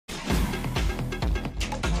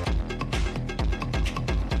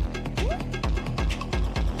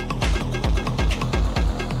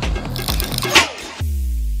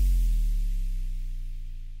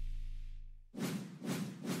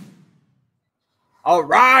All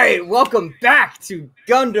right, welcome back to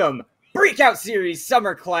Gundam Breakout Series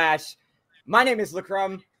Summer Clash. My name is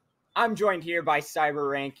Lacrum. I'm joined here by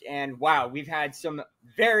CyberRank, and wow, we've had some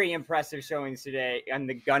very impressive showings today on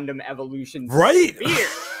the Gundam Evolution sphere.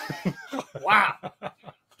 Wow,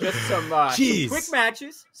 just some quick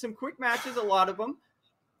matches, a lot of them,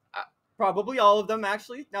 probably all of them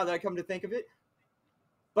actually. Now that I come to think of it,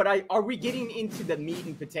 but are we getting into the meat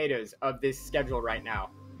and potatoes of this schedule right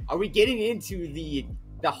now? Are we getting into the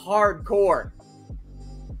hardcore,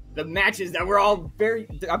 the matches that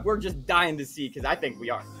we're just dying to see? Because I think we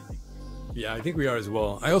are. Yeah, I think we are as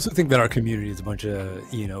well. I also think that our community is a bunch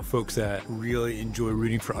of, folks that really enjoy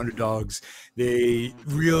rooting for underdogs. They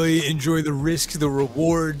really enjoy the risks, the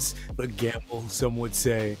rewards, the gamble, some would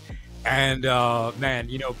say. And, man,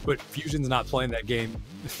 but Fusion's not playing that game.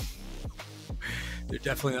 They're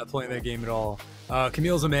definitely not playing that game at all.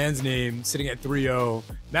 Camille's a man's name, sitting at 3-0.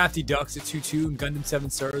 Mafty Ducks at 2-2. And Gundam 7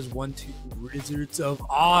 Stars 1-2. Rizzards of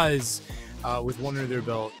Oz with 1 under their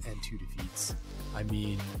belt and 2 defeats. I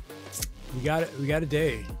mean, we got a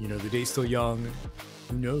day. The day's still young.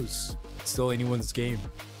 Who knows? It's still anyone's game.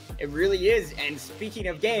 It really is. And speaking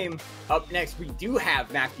of game, up next we do have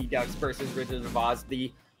Mafty Ducks versus Rizzards of Oz.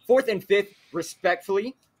 The 4th and 5th,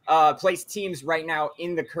 respectfully, placed teams right now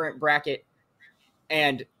in the current bracket.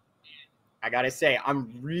 And I gotta say,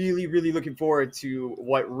 I'm really, really looking forward to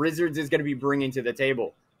what Rizzards is going to be bringing to the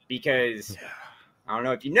table. Because, I don't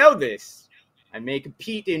know if you know this, I may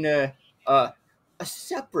compete in a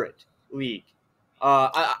separate league.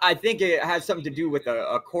 I think it has something to do with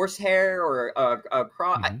a Corsair or a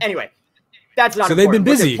cross. Mm-hmm. Anyway, that's not so important.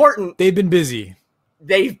 They've been busy.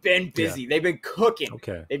 They've been busy. They've been busy. Yeah. They've been cooking.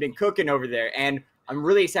 Okay. They've been cooking over there. And I'm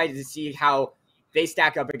really excited to see how they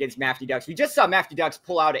stack up against Mafty Ducks. We just saw Mafty Ducks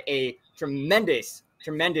pull out a tremendous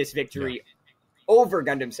victory over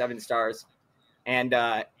Gundam 7 Stars. And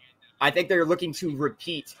I think they're looking to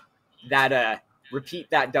repeat that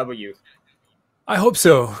W. I hope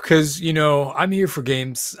so, because, I'm here for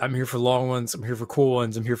games. I'm here for long ones. I'm here for cool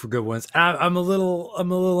ones. I'm here for good ones. And I'm a little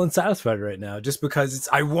unsatisfied right now just because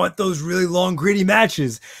I want those really long, gritty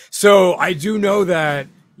matches. So I do know that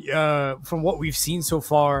from what we've seen so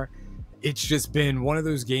far, it's just been one of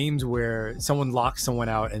those games where someone locks someone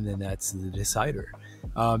out and then that's the decider.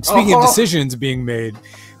 Speaking of decisions being made,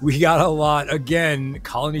 we got a lot, again,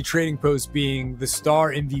 Colony Trading Post being the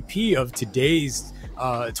star MVP of today's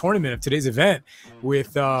tournament, of today's event,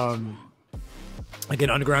 with, again,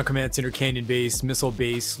 Underground Command Center, Canyon Base, Missile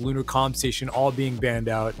Base, Lunar Comm Station, all being banned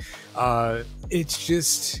out. It's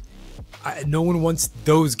just... no one wants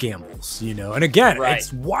those gambles, And again,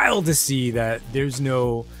 It's wild to see that there's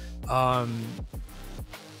no...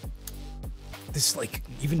 this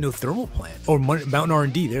even no thermal plant or Mountain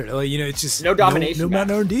R&D there. It's just no domination. No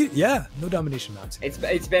Mountain R&D. Yeah, no domination maps.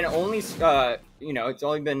 It's been only it's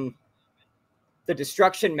only been the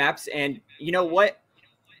destruction maps, and you know what?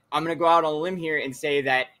 I'm gonna go out on a limb here and say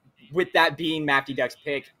that with that being Mafty Duck's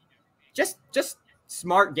pick, just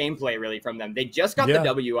smart gameplay really from them. They just got the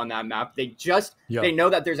W on that map. They know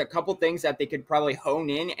that there's a couple things that they could probably hone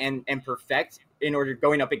in and perfect in order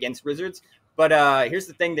going up against Rizzards. But here's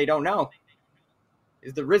the thing they don't know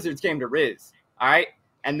is the Rizzards came to Riz, all right?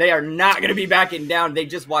 And they are not going to be backing down. They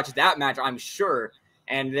just watched that match, I'm sure,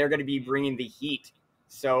 and they're going to be bringing the heat.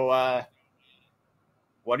 So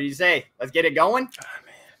what do you say? Let's get it going?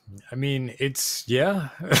 I mean,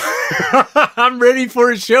 I'm ready for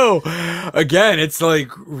a show. Again, it's like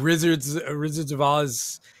Rizzards of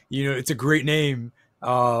Oz, it's a great name,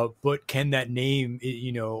 but can that name,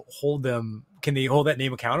 hold them? Can they hold that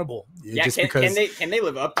name accountable? Yeah, can they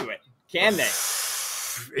live up to it? Can they?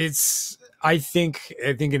 I think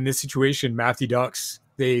in this situation, Mafty Ducks,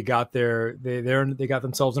 they got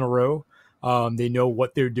themselves in a row. They know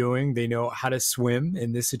what they're doing. They know how to swim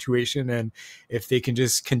in this situation. And if they can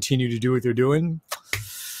just continue to do what they're doing,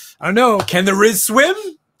 I don't know. Can the Riz swim?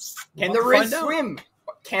 Can the Riz swim?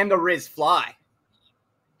 Can the Riz fly?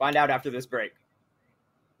 Find out after this break.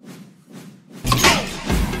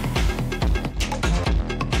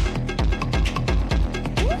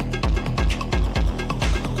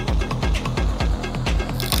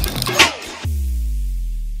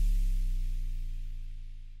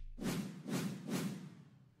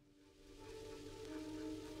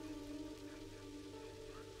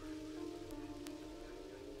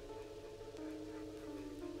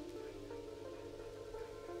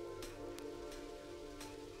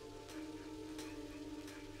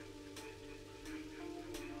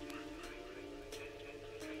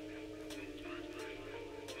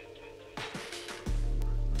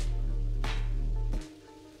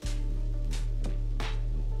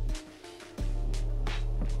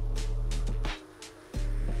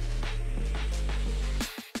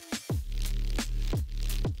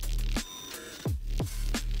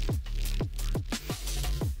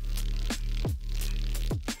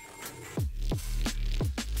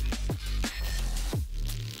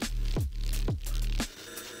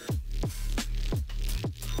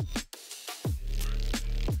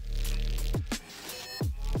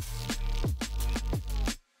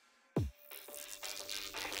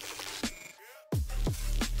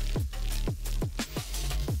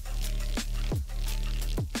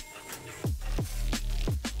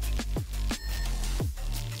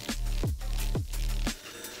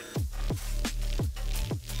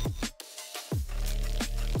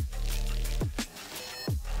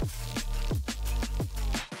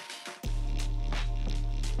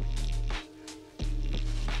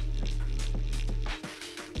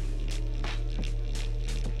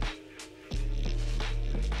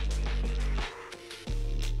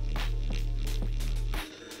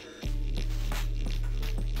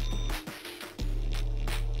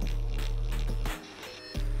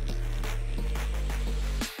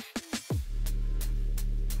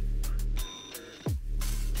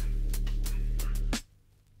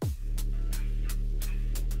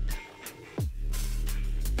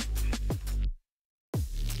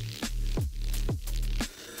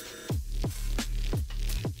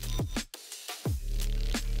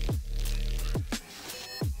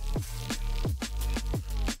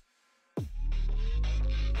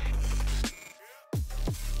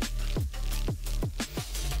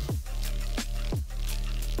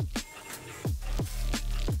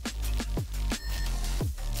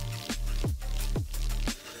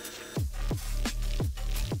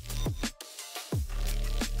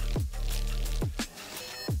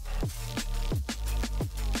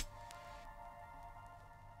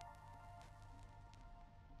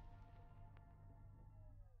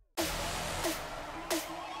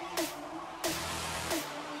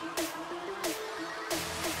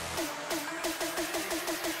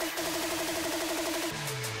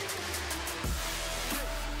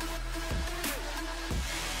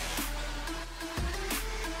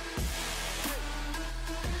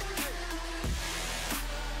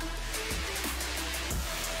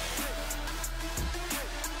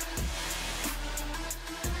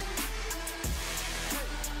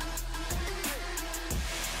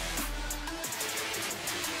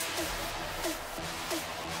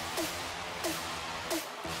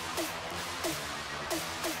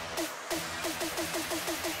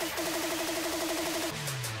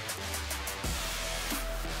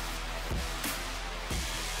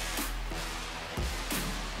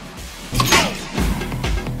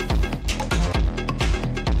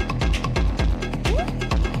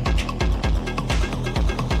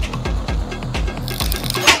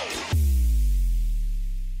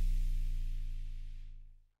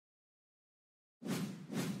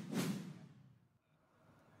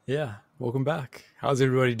 Yeah, welcome back. How's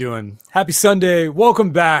everybody doing? Happy Sunday.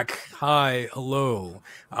 Welcome back. Hi, hello.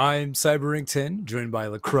 I'm Cyber10, joined by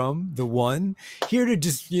Lacrum, the one, here to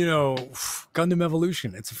just, Gundam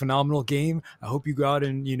Evolution. It's a phenomenal game. I hope you go out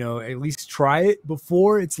and, at least try it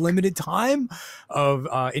before its limited time of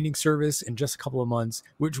ending service in just a couple of months,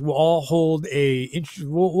 which will all hold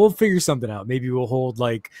we'll figure something out. Maybe we'll hold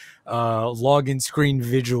like login screen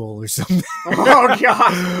vigil or something. Oh,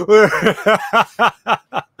 God.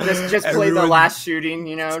 Just play the last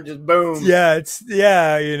shooting, just boom. Yeah,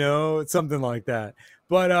 it's something like that.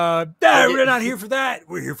 But we're not here for that.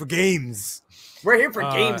 We're here for games. We're here for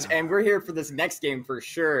games, and we're here for this next game for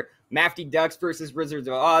sure. Mafty Ducks versus Rizzards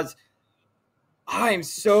of Oz. I am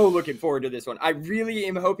so looking forward to this one. I really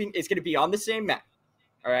am hoping it's going to be on the same map.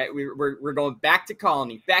 All right, we're going back to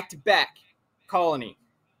Colony, back to back Colony.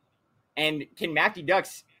 And can Mafty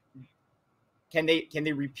Ducks, can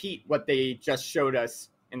they repeat what they just showed us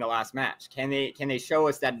in the last match? Can they show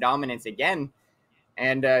us that dominance again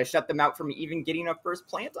and shut them out from even getting a first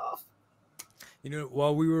plant off?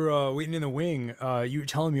 While we were waiting in the wing, you were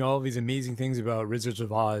telling me all of these amazing things about Rizzards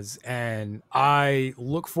of Oz, and I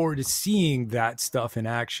look forward to seeing that stuff in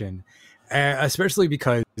action, especially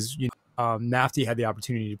because Mafty had the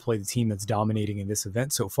opportunity to play the team that's dominating in this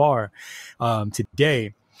event so far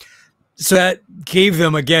today. So that gave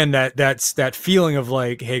them, again, that feeling of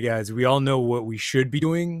like, hey, guys, we all know what we should be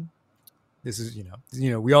doing. This is,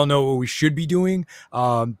 we all know what we should be doing.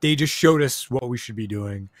 They just showed us what we should be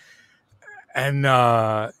doing. And,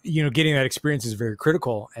 getting that experience is very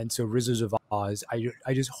critical. And so Rizzards of Oz,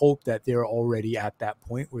 I just hope that they're already at that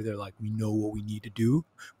point where they're like, we know what we need to do.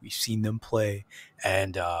 We've seen them play.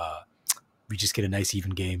 And we just get a nice,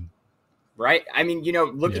 even game. Right? I mean,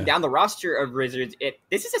 looking down the roster of Rizzards,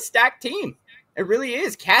 this is a stacked team. It really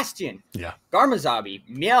is. Castian, Garmazabi,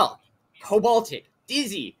 Miel, Cobaltic,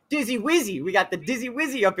 Dizzy Wizzy. We got the Dizzy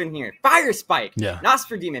Wizzy up in here. Fire Spike,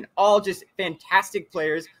 Nosfer Demon, all just fantastic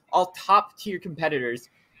players, all top tier competitors.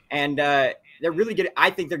 And they're really good. I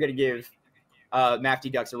think they're going to give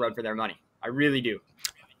Mafty Ducks a run for their money. I really do.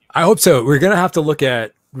 I hope so. We're going to have to look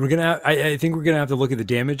at I think we're going to have to look at the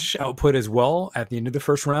damage output as well at the end of the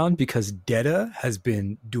first round, because Detta has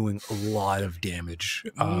been doing a lot of damage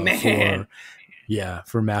for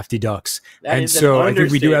Mafty Ducks. And so I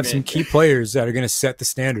think we do have some key players that are going to set the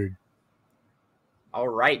standard. All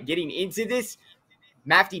right, getting into this,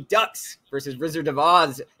 Mafty Ducks versus Rizzard of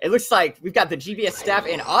Oz. It looks like we've got the GBS staff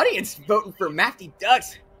and audience voting for Mafty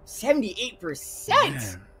Ducks,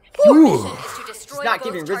 78%. It's not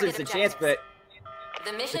giving Rizzards a chance, but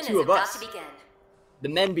the two of us, the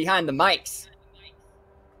men behind the mics,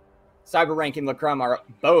 CyberRank and Lacrum, are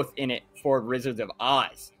both in it for Rizzards of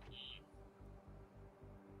Oz.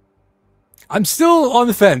 I'm still on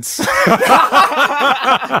the fence.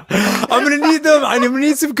 I'm gonna need them. I'm gonna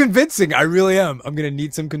need some convincing. I really am. I'm gonna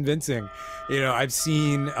need some convincing. We've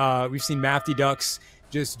seen Mafty Ducks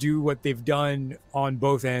just do what they've done on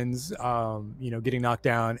both ends. Getting knocked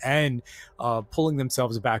down and pulling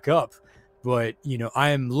themselves back up. But, I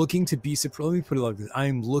am looking to be surprised. Let me put it like this. I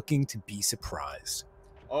am looking to be surprised.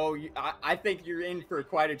 Oh, I think you're in for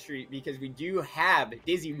quite a treat, because we do have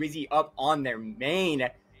Dizzy Wizzy up on their main,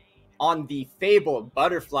 on the fabled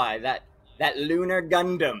Butterfly, that lunar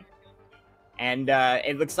Gundam. And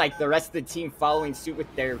it looks like the rest of the team following suit with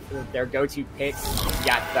their go-to picks. You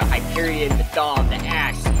got the Hyperion, the Dom, the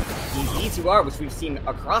Ash, the E2R, which we've seen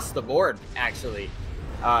across the board, actually,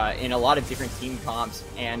 in a lot of different team comps.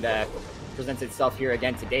 And presents itself here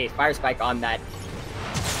again today. Fire Spike on that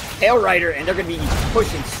Tail Rider, and they're going to be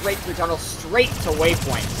pushing straight through tunnel, straight to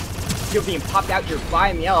Waypoint. Still being popped out here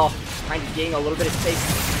by Miel, trying to gain a little bit of space.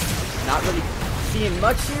 Not really seeing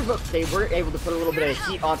much here, but they were able to put a little bit of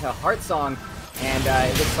heat onto Heartsong, and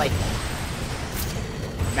it looks like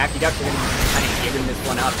Mafty Ducks are going to be kind of giving this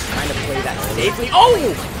one up, trying to play that safely.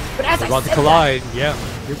 Oh! But as about to collide, here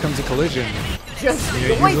comes a collision. Just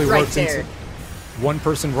yoink right there. One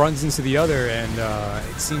person runs into the other, and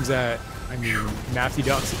it seems that, Mafty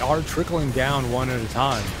Ducks are trickling down one at a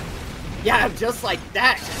time. Yeah, just like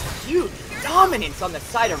that. Just huge dominance on the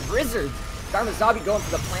side of Rizzards. Garmazabi going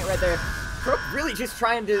for the plant right there. Crook really just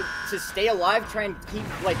trying to stay alive, trying to keep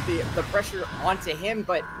the pressure onto him,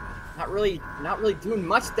 but not really doing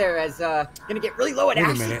much there, as gonna get really low at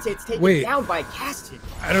action. It's taken down by Castian.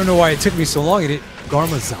 I don't know why it took me so long.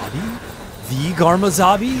 Garmazabi? The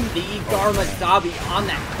Garmazabi? The Garmazabi on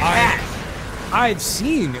that pass. I've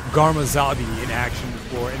seen Garmazabi in action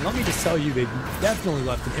before, and let me just tell you, they've definitely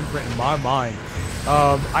left an imprint in my mind.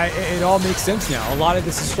 It all makes sense now. A lot of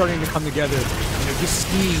this is starting to come together. Just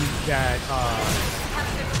seeing that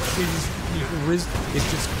Riz is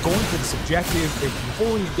just going for this objective. They're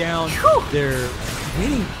holding it down. They're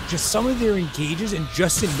winning just some of their engages and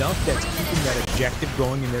just enough that's keeping that objective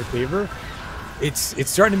going in their favor. It's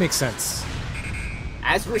starting to make sense.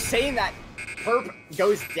 As we're saying that, Perp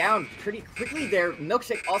goes down pretty quickly there.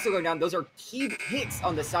 Milkshake also going down. Those are key hits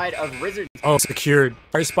on the side of Rizzards. Oh, secured.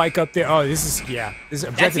 Fire spike up there. Oh, this is, yeah. This is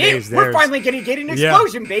objective That's it. We're finally getting an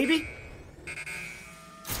explosion, baby.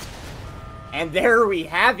 And there we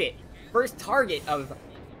have it. First target of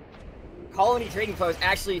Colony Trading Post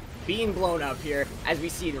actually being blown up here as we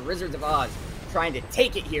see the Rizzards of Oz trying to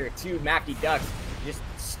take it here to Mafty Ducks. Just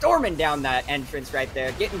storming down that entrance right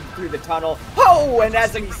there, getting through the tunnel. Oh, and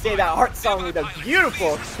as you say that heart song with a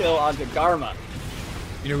beautiful kill onto Garma.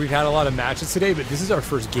 You know, we've had a lot of matches today, but this is our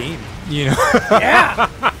first game, you know? Yeah!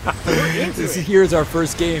 Here's our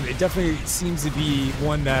first game. It definitely seems to be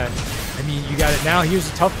one that, I mean, you got it. Now here's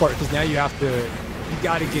the tough part, because now you got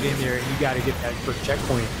to get in there and you got to get that first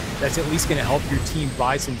checkpoint. That's at least going to help your team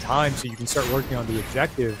buy some time so you can start working on the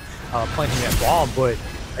objective, planting that bomb. But,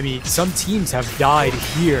 I mean, some teams have died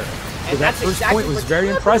here. So that first point was very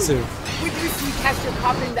impressive. We do see Kester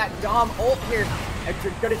popping that Dom ult here.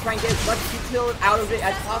 You're going to try and get as much utility out of it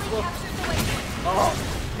as possible. Oh,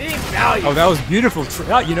 big value. Oh, that was beautiful.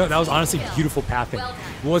 You know, that was honestly beautiful pathing.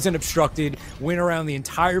 Wasn't obstructed. Went around the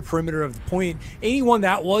entire perimeter of the point. Anyone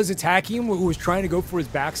that was attacking him who was trying to go for his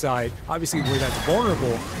backside, obviously where that's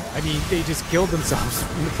vulnerable, I mean, they just killed themselves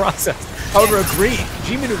in the process. However, a great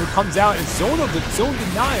G maneuver comes out in zone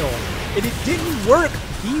denial, and it didn't work.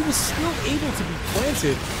 He was still able to be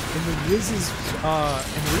planted in the Riz's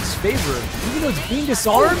favor, even though it's being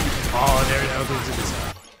disarmed. Oh, there goes the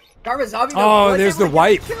disarm. Garmazabi, oh, there's the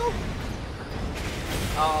wipe.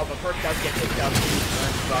 Oh, but Perk does get picked up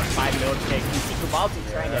by Milkshake. You see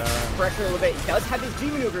Kubalti trying to pressure a little bit. He does have his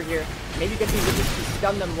G maneuver here. Maybe because he was able to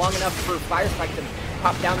stun them long enough for Fire Spike to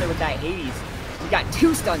pop down there with that Hades. We got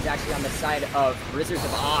 2 stuns actually on the side of Rizzards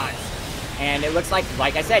of Oz. And it looks like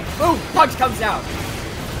I said, boom, punch comes out.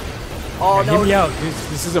 Oh, no. Hear me out.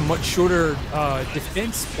 This is a much shorter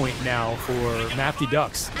defense point now for Mafty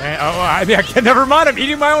Ducks. And, I mean, never mind. I'm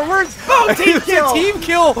eating my own words. Oh, team kill! Team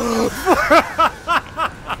kill!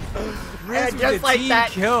 And just like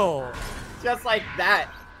that, kill. Just like that,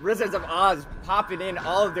 Rizzards of Oz popping in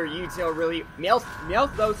all of their util really.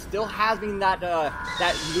 Meowth though still having that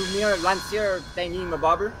Lumiere Lancier thingy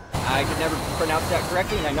mabobber. I could never pronounce that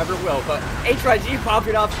correctly, and I never will. But HYG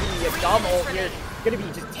popping off the Dom ult here. Gonna be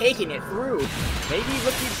just taking it through. Maybe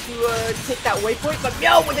looking to take that waypoint, but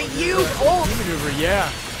no, with a huge ult. Maneuver, yeah.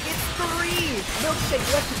 It's 3.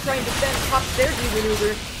 Milkshake left to try and defend top their D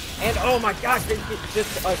maneuver. And oh my gosh, there's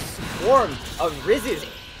just a swarm of Rizzes.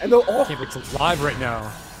 And the can't be alive right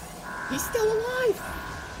now. He's still alive.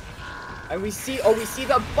 And we see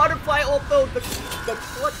the butterfly ult though, the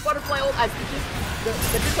clutch butterfly ult as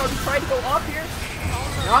the disarm trying to go off here.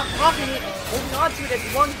 Not popping it, holding on to it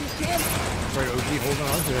as long as he can. Sorry, OG holding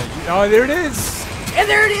on to it. Oh, there it is. And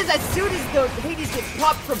there it is. As soon as the Hades gets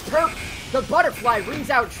popped from Perp, the butterfly rings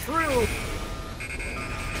out true.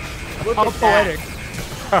 Look How poetic.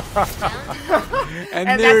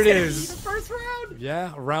 and there it is. The first round.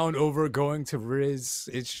 Yeah, round over, going to Riz.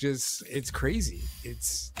 It's crazy.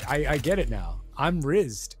 I get it now. I'm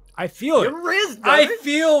rizzed. I feel You're rizzed, I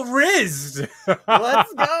feel rizzed.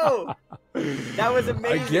 Let's go. That was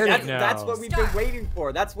amazing. I get it now. That's what we've been waiting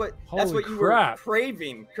for. That's what you were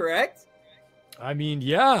craving, correct? I mean,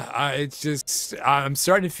 yeah, it's just, I'm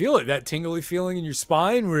starting to feel it, that tingly feeling in your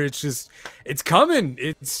spine where it's coming.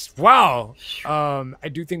 It's, wow. I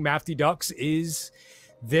do think Mafty Ducks is,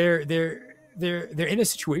 they're in a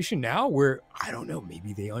situation now where, I don't know,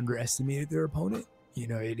 maybe they underestimated their opponent. You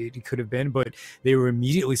know, it could have been, but they were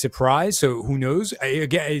immediately surprised. So who knows?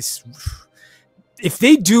 Again, if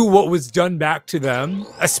they do what was done back to them,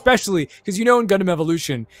 especially because, you know, in Gundam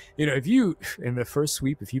Evolution, you know, if you, in the first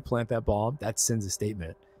sweep, if you plant that bomb, that sends a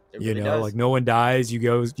statement. It really does. Like no one dies. You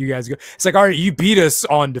guys go. It's like, all right, you beat us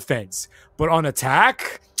on defense, but on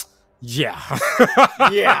attack, yeah.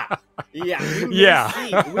 yeah.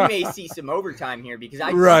 We may see some overtime here because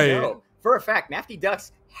I know for a fact Mafty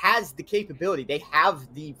Ducks has the capability. They have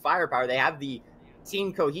the firepower. They have the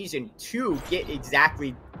team cohesion to get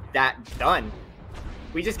exactly that done.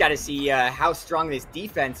 We just got to see how strong this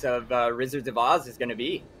defense of Rizzards of Oz is going to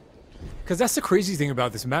be. Because that's the crazy thing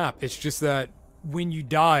about this map. It's just that when you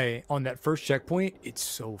die on that first checkpoint, it's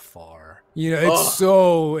so far. You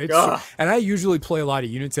know, and I usually play a lot of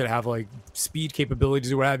units that have like speed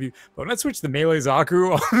capabilities or what have you. But when I switch to melee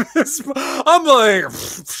Zaku on this, I'm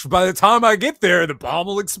like, by the time I get there, the bomb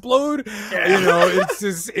will explode. Yeah. You know,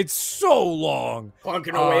 it's so long.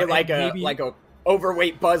 Plunking away like a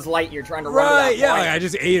overweight Buzz Lightyear trying to run. Right, yeah. Like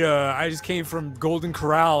I just came from Golden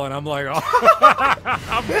Corral, and I'm like, oh,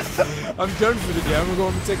 I'm done for the day. I'm gonna go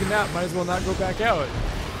home and take a nap. Might as well not go back out.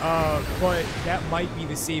 But that might be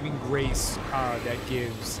the saving grace that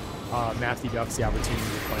gives Mafty Ducks the opportunity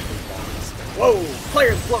to plant those bombs. Whoa!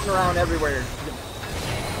 Players floating around everywhere,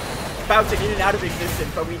 bouncing in and out of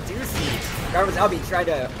existence. But we do see Garbazabi try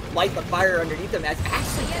to light the fire underneath them. As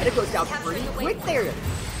actually Keta goes down pretty quick there.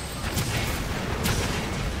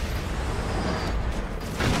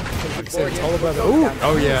 It's all about the,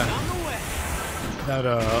 oh yeah, that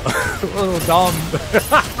little Dom.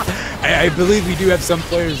 I believe we do have some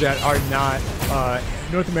players that are not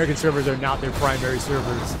North American servers are not their primary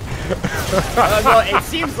servers. Well, it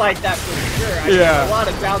seems like that for sure. I mean, a lot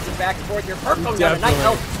of bouncing back and forth here. Perk goes down to night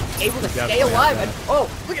health, able to stay alive. And oh,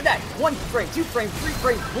 look at that! 1 frame, 2 frame, 3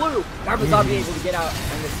 frames blue. Garbazabi able to get out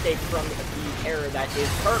and escape from the error that is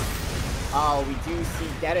Perk. Oh, we do see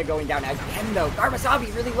Deta going down again, though.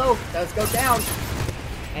 Garbazabi really low, does go down.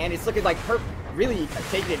 And it's looking like Perp really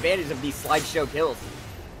taking advantage of these slideshow kills.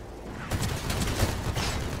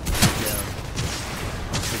 Yeah.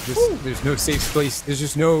 There's no safe place. There's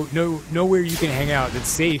just nowhere you can hang out that's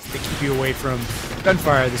safe to keep you away from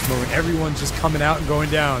gunfire at this moment. Everyone's just coming out and going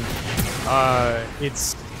down.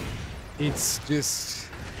 It's just...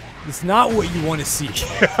 It's not what you want to see.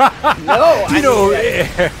 No, you know,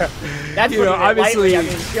 that's you know, obviously, I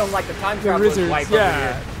mean, feeling like the time travel is wipe over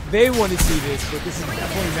here. They want to see this, but this is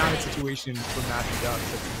definitely not a situation for Mafty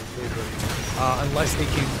Ducks that's in their favor. Unless they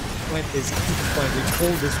can plant this, keep it planted,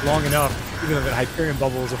 hold this long enough, even though that Hyperion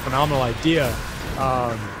bubble is a phenomenal idea.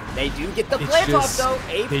 They do get the plant off, though.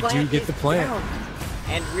 They do get the plant. Down.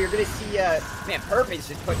 And we're going to see, man, Perp is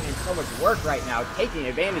just putting in so much work right now, taking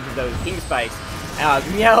advantage of those ping spikes.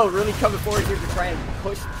 Miel really coming forward here to try and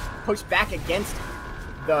push back against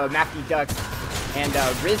the Mafty Ducks. And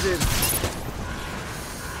Rizzards,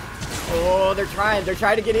 oh, they're trying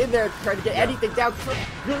to get in there, trying to get anything down.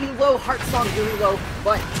 Really low, Heart Song really low,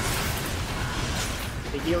 but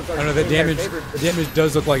the heals are. I don't know, the damage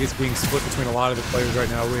does look like it's being split between a lot of the players right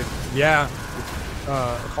now. With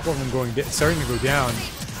a couple of them starting to go down.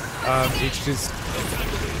 It's just.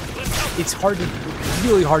 It's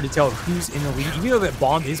really hard to tell who's in the lead. Even though that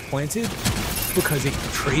bomb is planted, because they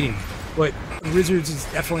keep trading. But Rizzards is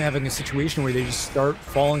definitely having a situation where they just start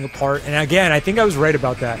falling apart. And again, I think I was right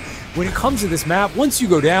about that. When it comes to this map, once you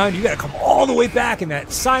go down, you got to come all the way back, and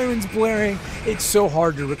that siren's blaring. It's so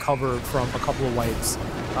hard to recover from a couple of wipes.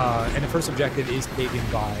 And the first objective is taken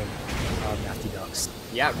by Mafty Ducks.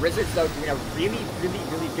 Yeah, Rizzards though doing a really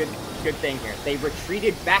good thing here. They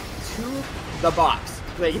retreated back to the box.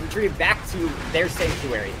 They retreated back to their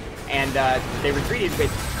sanctuary, and they retreated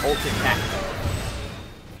with ult attack.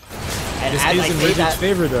 And this is in Rizzards'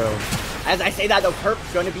 favor, though. As I say that, though,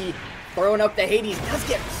 Perp's going to be throwing up the Hades. Does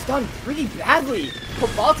get stunned pretty badly.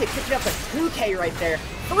 Cobaltic picking up a 2K right there.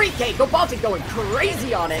 3K. Cobaltic going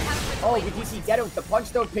crazy on it. Oh, we do see Deta with the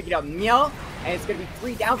punch, though, picking up Meow. And it's going to be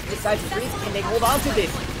 3 down to the sides of 3. Can they hold on to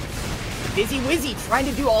this? Dizzy Wizzy trying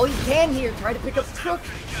to do all he can here. Trying to pick up Crook.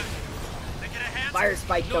 Fire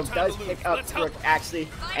Spike, though, does pick up Crook, actually.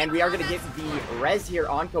 And we are going to get the res here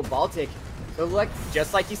on Cobaltic. So, look,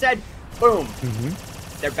 just like you said, boom.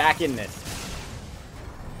 They're back in this.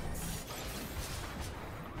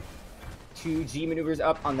 2 G maneuvers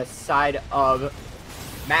up on the side of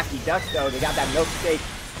Mafty Ducks, though. They got that milkshake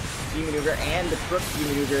G maneuver and the Crook G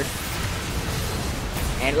maneuver.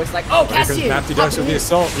 And it looks like, oh, Cassian! Mafty Ducks with the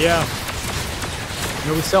assault, yeah. You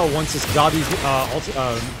know, we sell once this Zabi's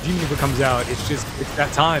G maneuver comes out, it's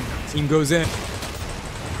that time. Team goes in.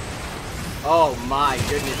 Oh my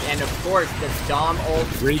goodness, and of course the Dom ult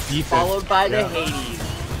followed by the Hades.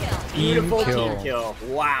 Beautiful team kill.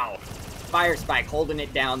 Wow. Fire Spike holding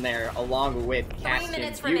it down there along with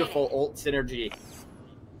Cassian. Beautiful ult synergy.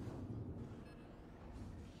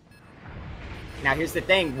 Now here's the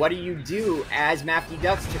thing, what do you do as Mafty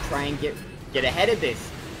Ducks to try and get ahead of this?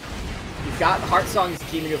 You've got Heart Song's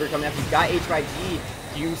G maneuver coming up, you've got HYG.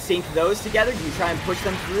 Do you sync those together? Do you try and push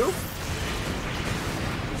them through?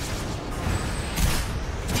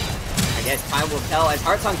 I guess time will tell as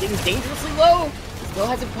Heart Song getting dangerously low. Still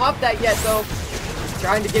hasn't popped that yet though.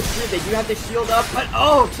 Trying to get through, they do have the shield up, but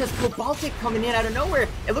oh, just Cobaltic coming in out of nowhere.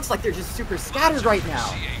 It looks like they're just super scattered right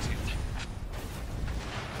now.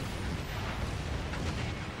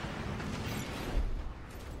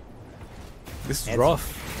 This is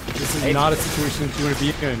rough. This is not a situation that you want to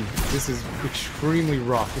be in. This is extremely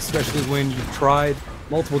rough, especially when you've tried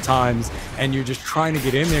multiple times and you're just trying to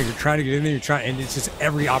get in there. And it's just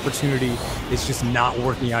every opportunity is just not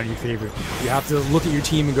working out in your favor. You have to look at your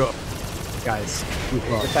team and go, guys,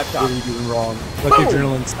 what are we doing wrong? Let the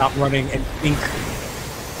adrenaline stop running and think.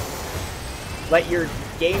 Let your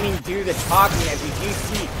gaming do the talking, as we do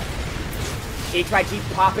see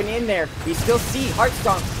HYG popping in there. We still see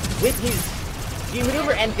Heartstomp with his G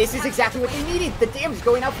maneuver, and this is exactly what they needed. The damage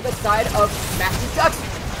going out for the side of Mafty Ducks.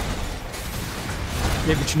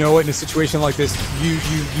 Yeah, but you know what? In a situation like this,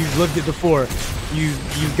 you've lived it before.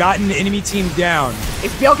 You've gotten the enemy team down.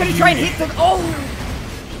 Is Bill gonna try and hit them? Oh!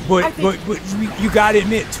 But you gotta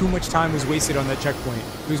admit, too much time was wasted on that checkpoint.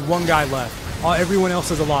 There's one guy left. Everyone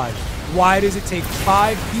else is alive. Why does it take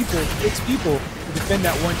 6 people to defend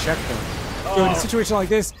that one checkpoint? So in a situation like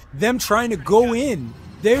this, them trying to go in,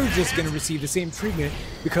 they're just going to receive the same treatment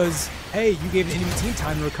because, hey, you gave the enemy team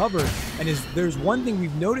time to recover. And there's one thing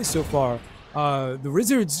we've noticed so far, the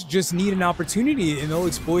Rizzards just need an opportunity and they'll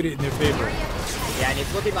exploit it in their favor. Yeah, and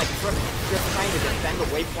it's looking like Crook just trying to defend the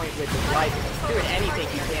waypoint with his life, doing anything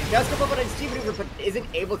he can. Just a little bit of his G maneuver, but isn't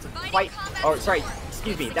able to fight. Oh, sorry,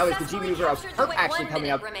 excuse me. That was the G maneuver of Perp actually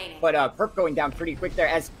coming up, but Perp going down pretty quick there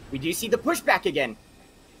as we do see the pushback again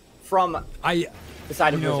from the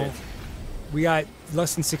side of Rizzards. We got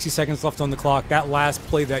less than 60 seconds left on the clock. That last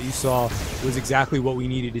play that you saw was exactly what we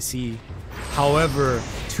needed to see. However,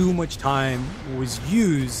 too much time was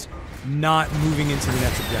used not moving into the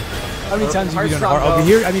next objective. How many times have you done Harbor? Over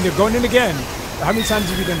here, I mean, they're going in again. How many times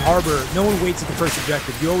have you done Harbor? No one waits at the first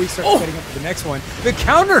objective. You always start setting up for the next one. The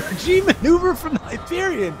counter G maneuver from the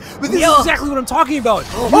Hyperion. But this is exactly what I'm talking about.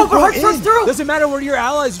 Doesn't matter what your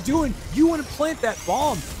allies are doing. You want to plant that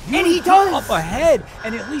bomb. And he does. Up ahead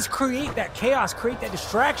and at least create that chaos, create that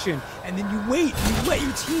distraction. And then you wait. You let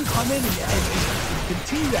your team come in and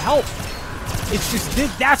continue to help. It's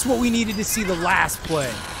just that's what we needed to see the last play.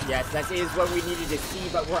 Yes, that is what we needed to see,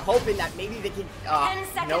 but we're hoping that maybe they can.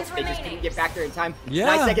 Nope, they just didn't get back there in time. Yeah.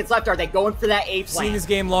 9 seconds left. Are they going for that A plan? Seen this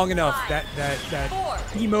game long enough. That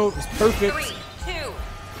emote was perfect. 3, 2,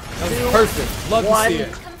 that was perfect. Love to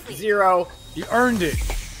see it. 0. You earned it.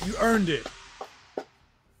 You earned it.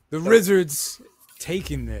 The Rizzards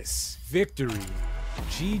taking this victory.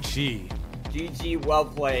 GG. GG, well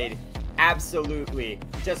played. Absolutely.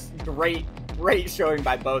 Just great showing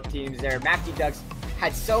by both teams there. Mafty Ducks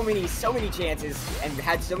had so many chances and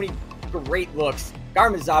had so many great looks.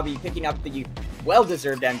 Garmazabi picking up the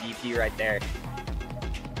well-deserved MVP right there.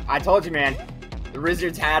 I told you, man. The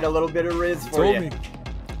Rizzards had a little bit of Riz for you.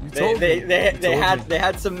 They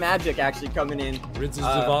had some magic actually coming in. Rizzards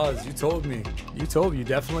of Oz. You told me. You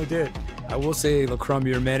definitely did. I will say, LaCrum,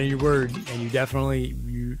 you're a man of your word, and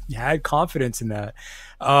you had confidence in that.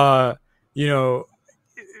 You know,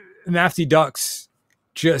 Mafty Ducks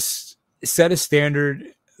just set a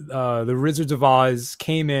standard. The Rizzards of Oz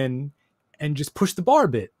came in and just pushed the bar a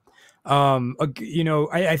bit. You know,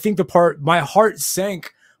 I think my heart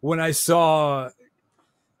sank when I saw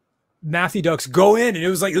Mafty Ducks go in, and it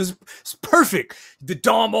was perfect. The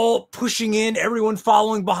Dom ult pushing in, everyone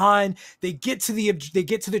following behind. They get to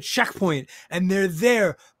the checkpoint, and they're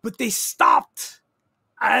there, but they stopped.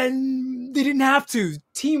 And they didn't have to.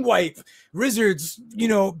 Team wipe. Rizzards, you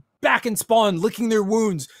know, back and spawn, licking their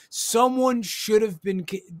wounds. Someone should have been,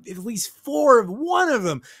 at least one of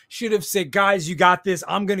them should have said, guys, you got this.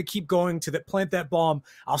 I'm going to keep going to plant that bomb.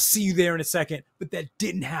 I'll see you there in a second. But that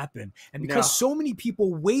didn't happen. And because so many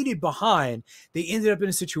people waited behind, they ended up in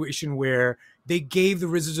a situation where they gave the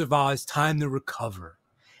Rizzards of Oz time to recover.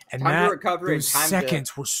 And those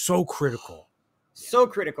seconds were so critical. So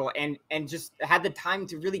critical, and just had the time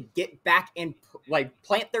to really get back and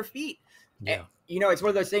plant their feet. Yeah. And, you know, it's one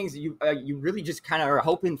of those things you really just kind of are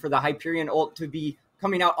hoping for the Hyperion ult to be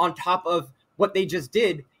coming out on top of what they just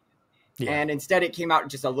did. Yeah. And instead it came out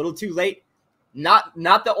just a little too late. Not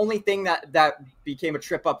the only thing that became a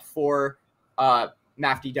trip up for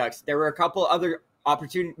Mafty Ducks. There were a couple other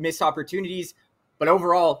missed opportunities, but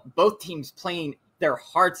overall both teams playing their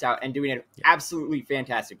hearts out and doing an absolutely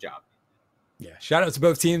fantastic job. Yeah, shout out to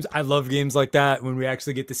both teams. I love games like that when we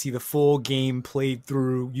actually get to see the full game played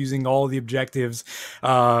through using all the objectives.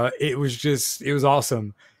 It was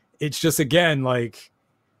awesome. It's just, again,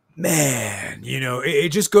 man, you know, it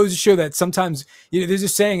just goes to show that sometimes, you know, there's a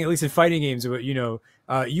saying, at least in fighting games, about, you know,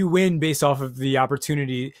 you win based off of the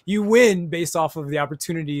opportunity. You win based off of the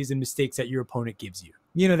opportunities and mistakes that your opponent gives you.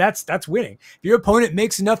 You know, that's winning. If your opponent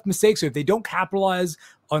makes enough mistakes, or if they don't capitalize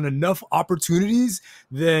on enough opportunities,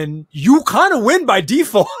 then you kind of win by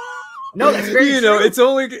default. No, that's very you know, true.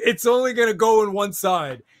 it's only gonna go on one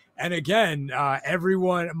side. And again,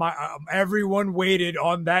 everyone waited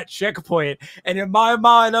on that checkpoint. And in my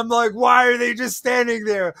mind, I'm like, why are they just standing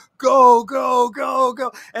there? Go, go, go,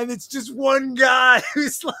 go. And it's just one guy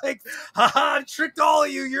who's like, haha, I tricked all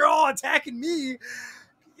of you. You're all attacking me.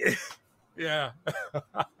 Yeah.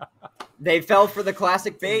 They fell for the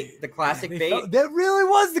classic bait. The classic bait. That really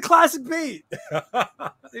was the classic bait.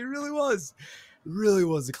 It really was. It really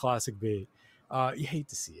was the classic bait. You hate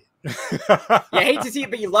to see it. You hate to see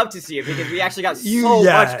it, but you love to see it because we actually got so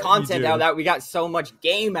much content out of that. We got so much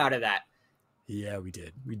game out of that. Yeah, we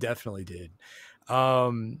did. We definitely did.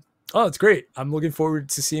 Oh, it's great. I'm looking forward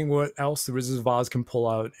to seeing what else the Rizzards of Oz can pull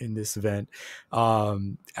out in this event.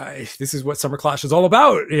 This is what Summer Clash is all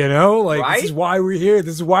about, you know? Like, right? This is why we're here.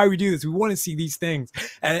 This is why we do this. We want to see these things.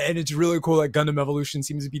 And it's really cool that Gundam Evolution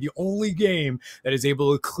seems to be the only game that is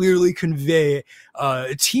able to clearly convey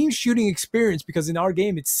a team shooting experience, because in our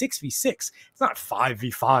game, it's 6v6. It's not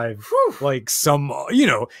 5v5. Whew. Like some, you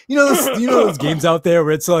know those games out there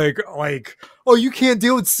where it's like, oh, you can't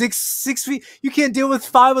deal with six feet. You can't deal with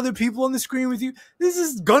 5 other people on the screen with you. This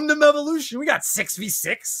is Gundam Evolution. We got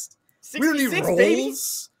 6v6. We don't need roles, baby.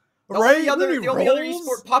 Right? The only other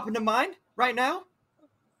esport popping to mind right now.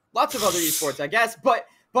 Lots of other esports, I guess, but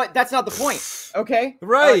that's not the point. Okay,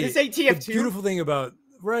 right? This ain't TF2. The beautiful thing about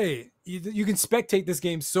you can spectate this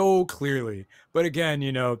game so clearly, but again,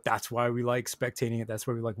 you know, that's why we like spectating it. That's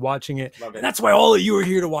why we like watching it. Love it. And that's why all of you are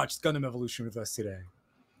here to watch Gundam Evolution with us today.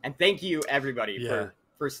 And thank you, everybody,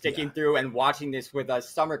 for sticking through and watching this with us.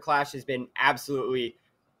 Summer Clash has been absolutely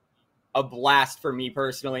a blast for me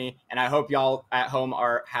personally, and I hope y'all at home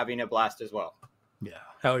are having a blast as well. Yeah,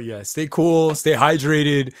 hell yeah. Stay cool, stay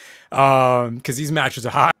hydrated, because these matches are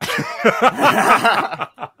hot.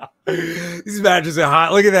 These matches are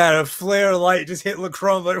hot. Look at that, a flare of light just hit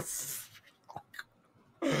Lacrum. Like,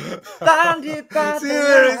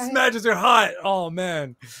 these matches are hot. Oh,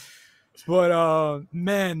 man. But,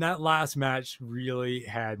 man, that last match really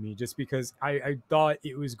had me, just because I thought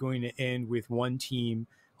it was going to end with one team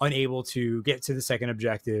unable to get to the second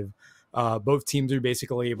objective. Both teams are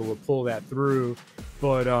basically able to pull that through.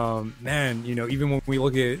 But, man, you know, even when we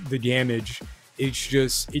look at the damage,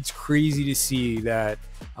 it's crazy to see that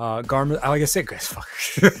Garma, like I said, it's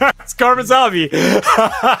Garmazabi.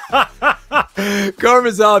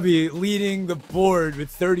 Garmazabi leading the board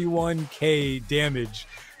with 31k damage.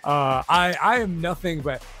 I am nothing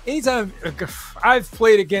but, anytime I've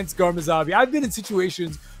played against Garmazabi, I've been in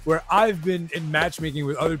situations where I've been in matchmaking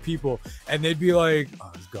with other people and they'd be like,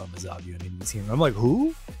 oh, it's Garmazabi on any team. I'm like,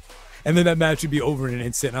 who? And then that match would be over in an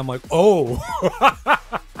instant and I'm like, oh.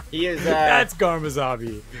 He is that's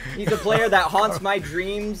Garmazabi. He's a player that haunts my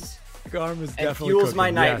dreams. Garma's and fuels my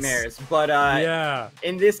nightmares. Yes. But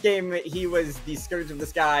in this game, he was the Scourge of the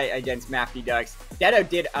Sky against Mafty Ducks. Dedo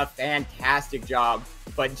did a fantastic job,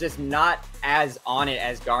 but just not as on it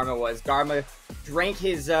as Garma was. Garma drank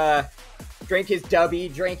his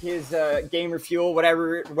dubby, drank his gamer fuel,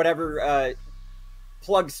 whatever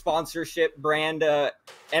plug sponsorship brand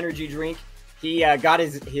energy drink. He got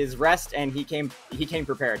his rest and he came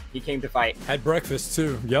prepared. He came to fight. Had breakfast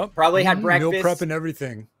too. Yep. Probably had breakfast. Meal prep and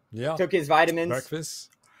everything. Yeah. Took his vitamins. Breakfast.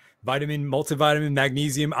 Multivitamin,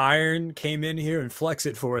 magnesium, iron came in here and flex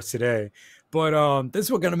it for us today. But this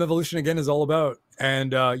is what Gundam Evolution again is all about.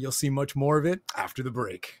 And you'll see much more of it after the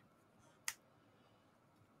break.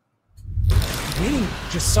 Winning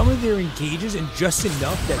just some of their engages and just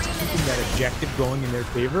enough that's keeping that objective going in their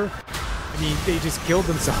favor. I mean, they just killed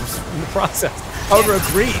themselves in the process. However, a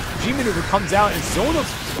great G maneuver comes out and Zono's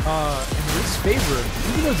in his favor.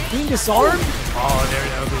 Even though it's being disarmed. Oh, there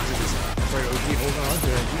it is. Sorry, OG, hold on to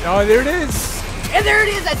it. Oh, there it is. And there it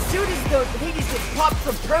is. As soon as the Hades gets popped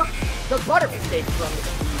from Perk, the butter mistake from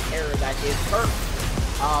the error that is Perk.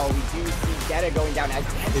 Oh, we do see Detta going down as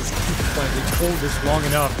this. They pulled this long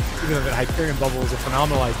enough, even though the Hyperion bubble is a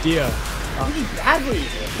phenomenal idea. Really badly.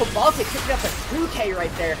 Cobaltic picking up a 2k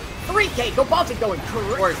right there. 3k. Cobaltic going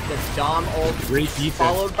towards the Dom ult. Great defense.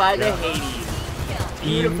 Followed by the Hades.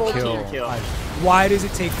 Beautiful team kill. Why does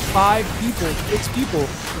it take 6 people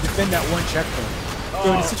to defend that one checkpoint?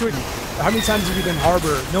 So in a situation, how many times have you been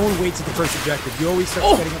Harbor? No one waits at the first objective. You always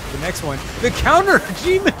start setting up for the next one. The counter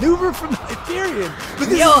G maneuver from the Hyperion. But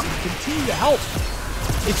this continue to help.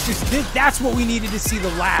 It's just that's what we needed to see the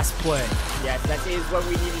last play. Yes, that is what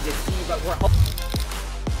we needed to see, but we're